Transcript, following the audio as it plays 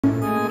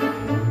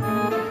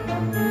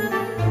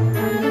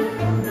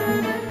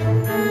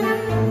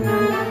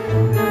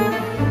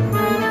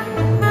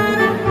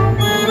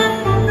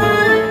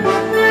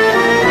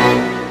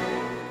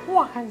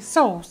be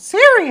so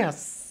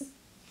serious.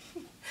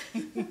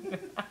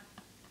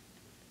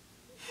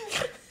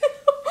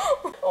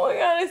 Oh my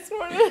god, I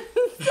snorted.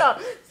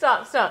 Stop,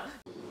 stop, stop.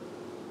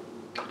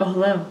 Oh,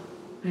 hello.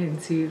 I didn't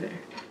see you there.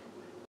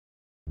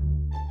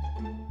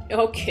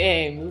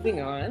 Okay,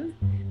 moving on.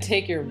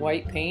 Take your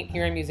white paint.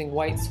 Here I'm using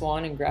white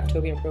Swan and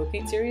Graftobian Pro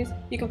Paint series.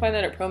 You can find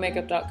that at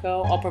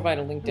promakeup.co. I'll provide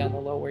a link down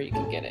below where you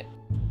can get it.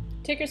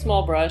 Take your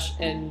small brush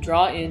and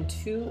draw in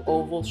 2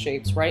 oval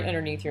shapes right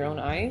underneath your own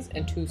eyes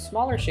and 2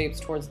 smaller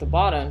shapes towards the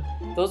bottom.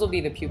 Those will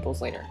be the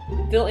pupils later.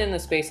 Fill in the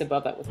space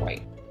above that with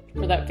white.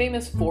 For that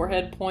famous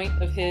forehead point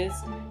of his,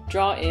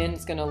 draw in,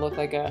 it's going to look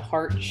like a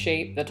heart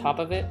shape, the top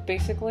of it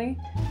basically.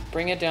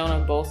 Bring it down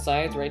on both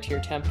sides right to your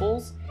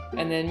temples,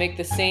 and then make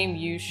the same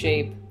U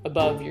shape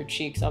above your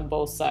cheeks on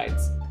both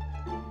sides.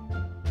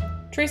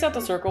 Trace out the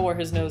circle where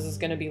his nose is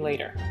going to be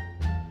later.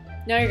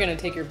 Now you're going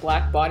to take your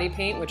black body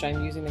paint, which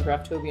I'm using the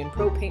Graftobian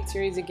Pro Paint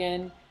series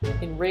again,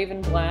 in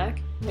Raven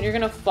Black, and you're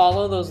going to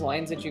follow those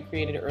lines that you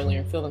created earlier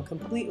and fill them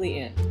completely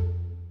in.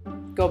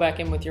 Go back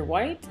in with your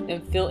white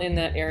and fill in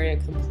that area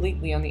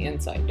completely on the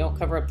inside. Don't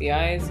cover up the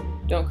eyes,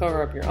 don't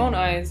cover up your own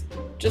eyes,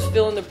 just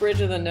fill in the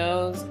bridge of the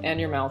nose and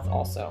your mouth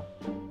also.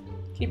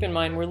 Keep in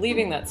mind, we're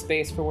leaving that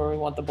space for where we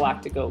want the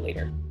black to go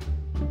later.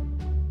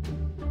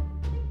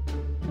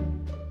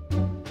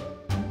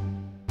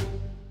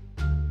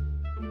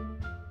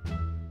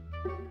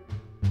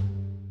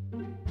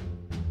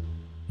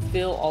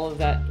 Fill all of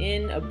that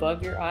in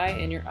above your eye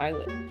and your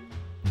eyelid.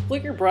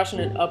 Flick your brush in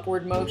an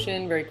upward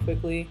motion very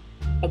quickly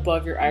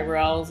above your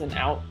eyebrows and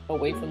out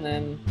away from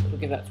them. It'll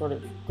give that sort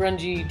of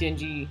grungy,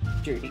 dingy,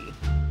 dirty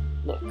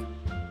look.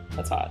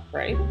 That's hot,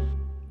 right?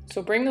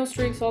 So bring those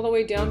streaks all the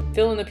way down,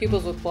 fill in the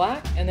pupils with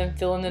black, and then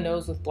fill in the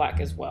nose with black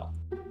as well.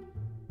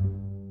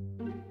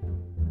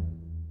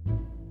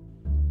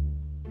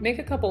 Make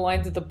a couple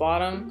lines at the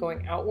bottom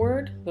going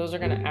outward. Those are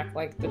going to act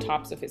like the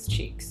tops of his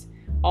cheeks.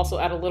 Also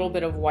add a little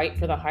bit of white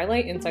for the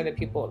highlight inside the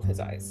pupil of his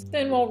eyes.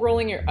 Then while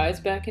rolling your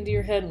eyes back into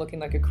your head looking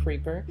like a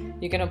creeper,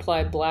 you can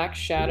apply black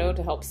shadow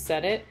to help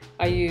set it.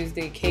 I use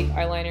the Cake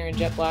Eyeliner in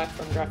Jet Black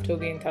from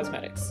Graftobian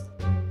Cosmetics.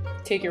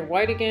 Take your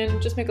white again,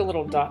 just make a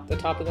little dot at the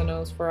top of the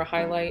nose for a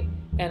highlight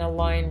and a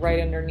line right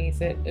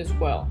underneath it as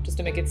well, just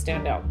to make it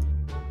stand out.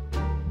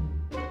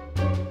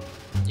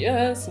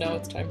 Yes, now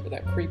it's time for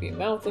that creepy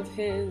mouth of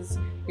his.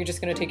 You're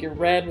just going to take your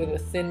red with a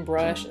thin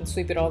brush and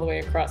sweep it all the way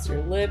across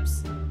your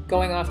lips,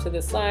 going off to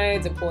the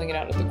sides and pulling it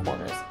out at the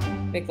corners.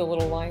 Make the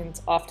little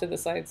lines off to the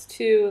sides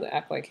too, that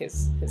act like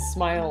his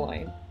smile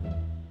line.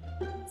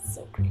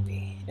 So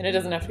creepy. And it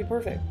doesn't have to be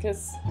perfect,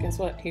 because guess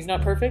what? He's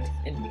not perfect,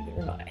 and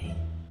neither am I.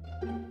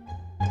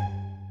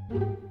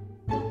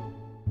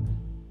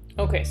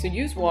 Okay, so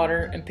use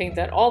water and paint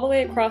that all the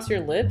way across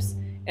your lips,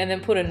 and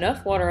then put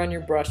enough water on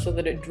your brush so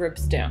that it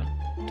drips down.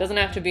 Doesn't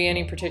have to be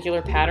any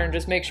particular pattern,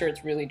 just make sure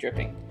it's really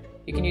dripping.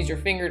 You can use your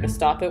finger to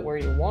stop it where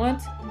you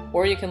want,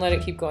 or you can let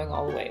it keep going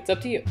all the way. It's up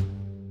to you.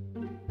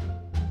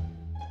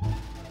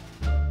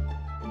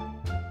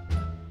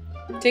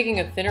 Taking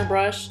a thinner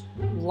brush,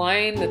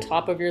 line the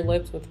top of your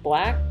lips with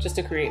black just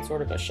to create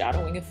sort of a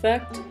shadowing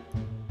effect,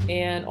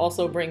 and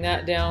also bring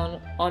that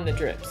down on the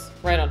drips,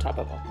 right on top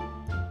of them.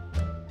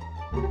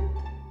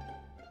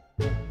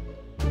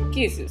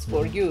 Kisses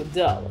for you,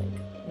 darling.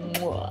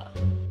 Mwah.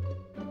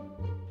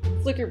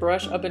 Flick your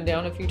brush up and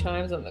down a few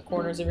times on the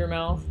corners of your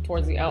mouth,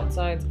 towards the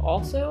outsides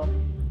also,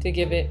 to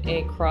give it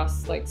a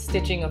cross-like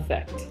stitching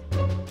effect.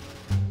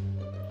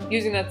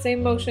 Using that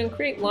same motion,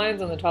 create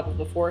lines on the top of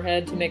the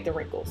forehead to make the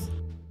wrinkles.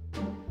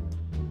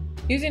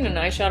 Using an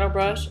eyeshadow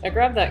brush, I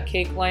grabbed that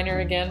Cake Liner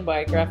again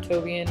by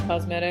Graftobian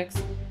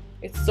Cosmetics.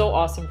 It's so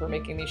awesome for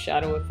making these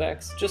shadow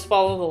effects. Just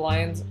follow the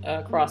lines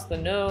across the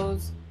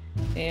nose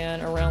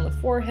and around the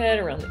forehead,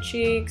 around the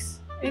cheeks,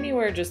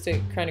 anywhere just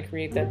to kind of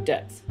create that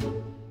depth.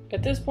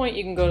 At this point,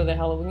 you can go to the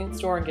Halloween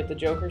store and get the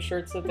Joker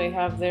shirts that they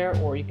have there,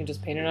 or you can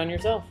just paint it on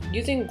yourself.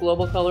 Using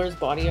Global Colors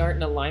BodyArt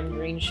in a lime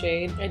green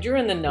shade, I drew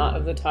in the knot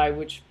of the tie,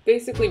 which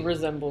basically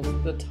resembles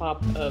the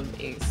top of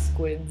a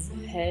squid's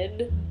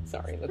head.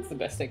 Sorry, that's the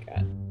best I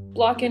got.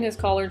 Block in his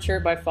collared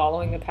shirt by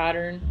following the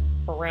pattern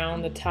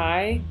around the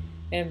tie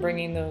and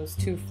bringing those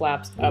 2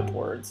 flaps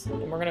upwards.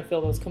 And we're going to fill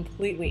those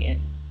completely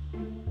in.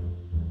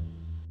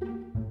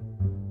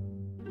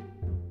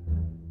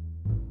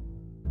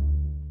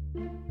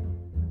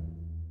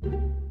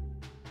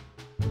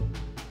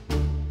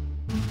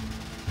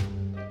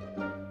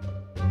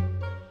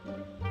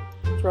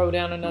 Throw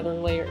down another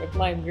layer of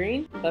lime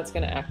green. That's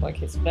going to act like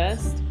his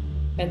vest.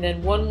 And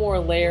then one more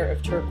layer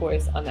of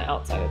turquoise on the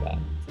outside of that.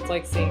 It's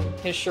like seeing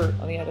his shirt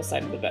on the other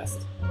side of the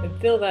vest. And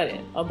fill that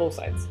in on both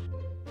sides.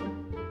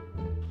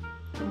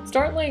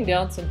 Start laying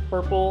down some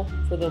purple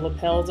for the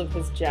lapels of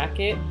his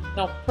jacket.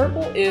 Now,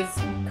 purple is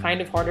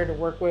kind of harder to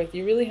work with.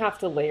 You really have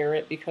to layer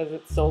it because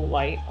it's so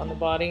light on the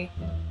body.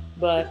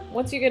 But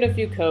once you get a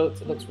few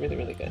coats, it looks really,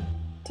 really good.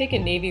 Take a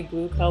navy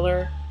blue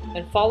color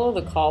and follow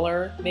the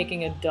collar,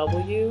 making a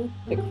W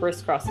that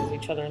crisscrosses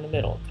each other in the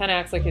middle. Kind of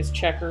acts like his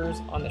checkers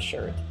on the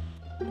shirt.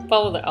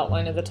 Follow the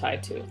outline of the tie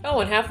too.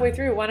 Oh, and halfway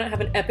through, why not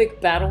have an epic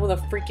battle with a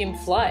freaking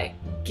fly?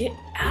 Get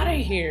out of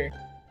here,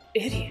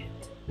 idiot.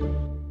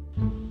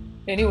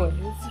 Anyways,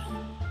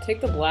 take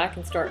the black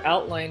and start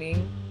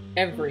outlining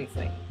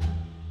everything.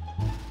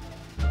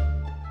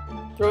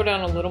 Throw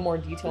down a little more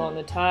detail on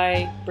the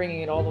tie,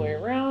 bringing it all the way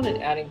around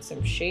and adding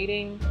some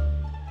shading.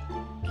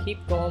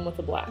 Keep going with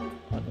the black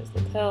on his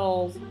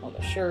lapels, on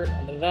the shirt,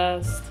 on the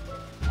vest,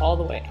 all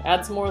the way.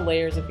 Add some more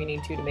layers if you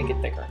need to make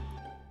it thicker.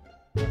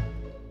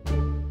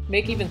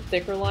 Make even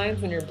thicker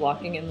lines when you're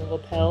blocking in the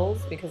lapels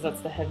because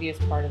that's the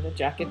heaviest part of the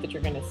jacket that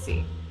you're going to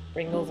see.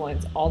 Bring those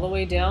lines all the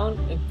way down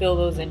and fill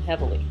those in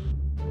heavily.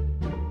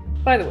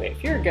 By the way,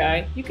 if you're a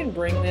guy, you can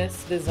bring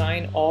this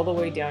design all the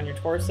way down your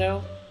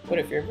torso, but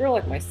if you're a girl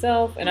like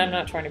myself, and I'm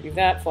not trying to be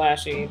that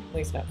flashy, at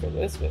least not for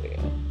this video,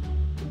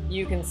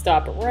 you can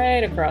stop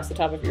right across the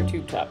top of your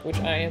tube top, which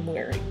I am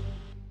wearing.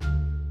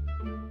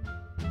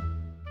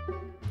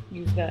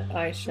 Use that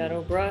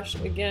eyeshadow brush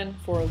again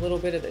for a little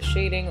bit of the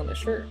shading on the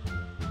shirt.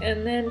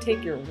 And then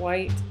take your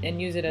white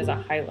and use it as a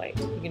highlight.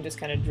 You can just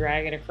kind of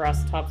drag it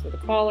across the tops of the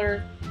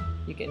collar.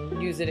 You can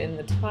use it in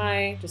the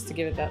tie just to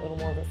give it that little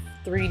more of a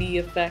 3D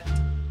effect.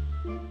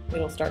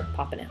 It'll start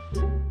popping out.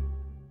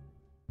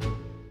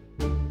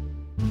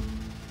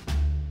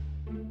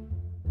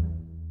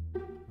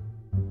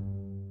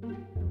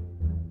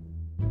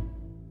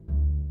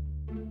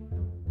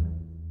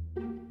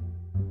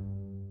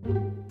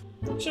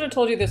 Should have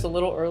told you this a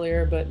little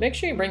earlier, but make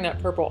sure you bring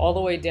that purple all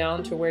the way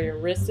down to where your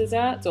wrist is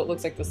at so it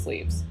looks like the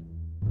sleeves.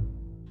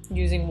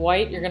 Using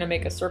white, you're going to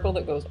make a circle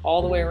that goes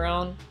all the way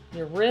around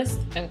your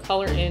wrist and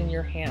color in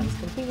your hands.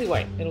 Completely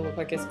white. It'll look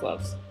like his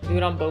gloves. Do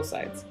it on both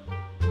sides.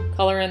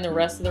 Color in the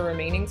rest of the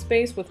remaining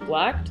space with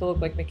black to look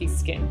like Mickey's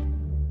skin.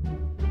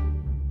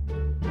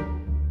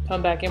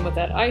 Come back in with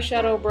that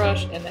eyeshadow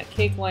brush and that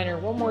cake liner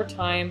one more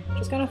time.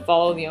 Just kind of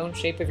follow the own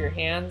shape of your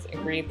hands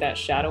and create that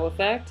shadow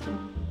effect.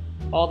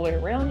 All the way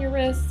around your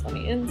wrists, on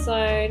the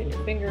inside, and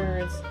your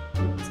fingers.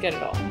 Let's get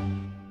it all.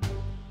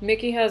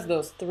 Mickey has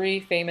those 3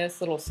 famous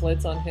little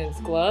slits on his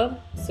glove,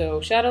 so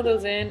shadow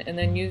those in and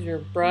then use your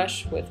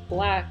brush with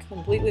black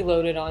completely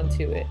loaded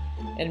onto it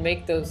and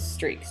make those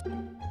streaks.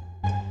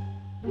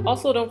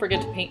 Also, don't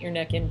forget to paint your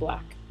neck in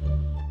black.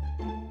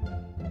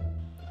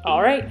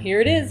 Alright, here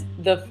it is,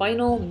 the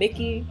final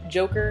Mickey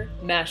Joker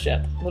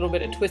mashup. A little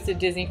bit of Twisted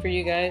Disney for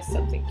you guys,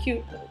 something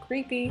cute, a little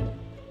creepy.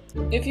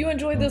 If you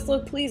enjoyed this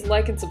look, please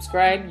like and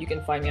subscribe. You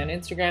can find me on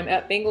Instagram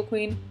at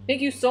BangleQueen. Thank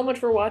you so much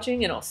for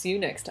watching, and I'll see you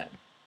next time.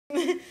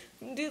 Do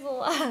the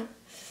laugh.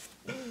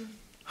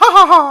 Ha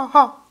ha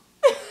ha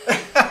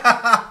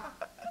ha.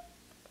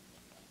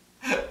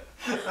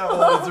 That one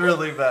was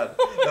really bad.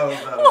 That was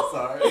bad. I'm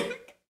sorry.